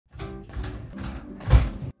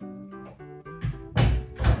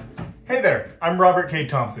Hey there, I'm Robert K.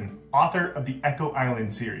 Thompson, author of the Echo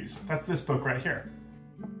Island series. That's this book right here.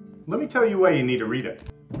 Let me tell you why you need to read it.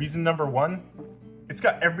 Reason number one, it's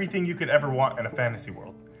got everything you could ever want in a fantasy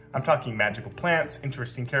world. I'm talking magical plants,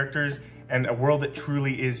 interesting characters, and a world that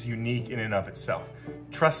truly is unique in and of itself.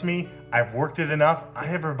 Trust me, I've worked it enough. I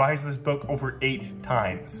have revised this book over 8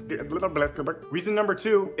 times. Reason number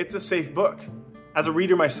two, it's a safe book. As a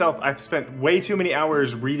reader myself, I've spent way too many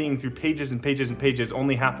hours reading through pages and pages and pages,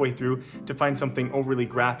 only halfway through to find something overly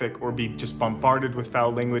graphic or be just bombarded with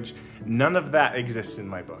foul language. None of that exists in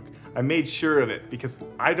my book. I made sure of it because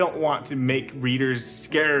I don't want to make readers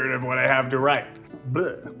scared of what I have to write.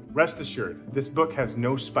 Blech. Rest assured, this book has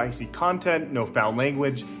no spicy content, no foul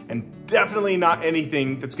language, and definitely not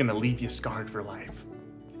anything that's gonna leave you scarred for life.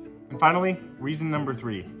 And finally, reason number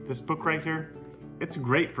 3, this book right here, it's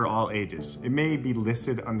great for all ages. It may be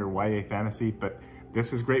listed under YA fantasy, but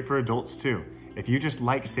this is great for adults too. If you just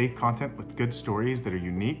like safe content with good stories that are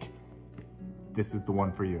unique, this is the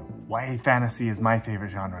one for you. YA fantasy is my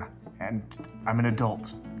favorite genre, and I'm an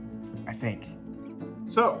adult, I think.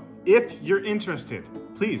 So, if you're interested,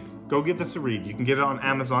 please go give this a read. You can get it on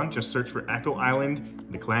Amazon, just search for Echo Island,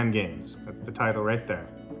 The Clan Games. That's the title right there.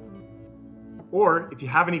 Or if you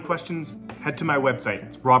have any questions, head to my website.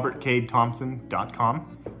 It's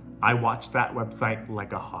robertkthompson.com. I watch that website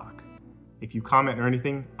like a hawk. If you comment or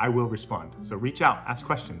anything, I will respond. So reach out, ask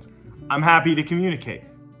questions. I'm happy to communicate.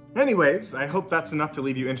 Anyways, I hope that's enough to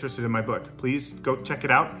leave you interested in my book. Please go check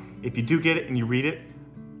it out. If you do get it and you read it,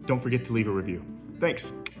 don't forget to leave a review.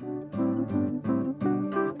 Thanks.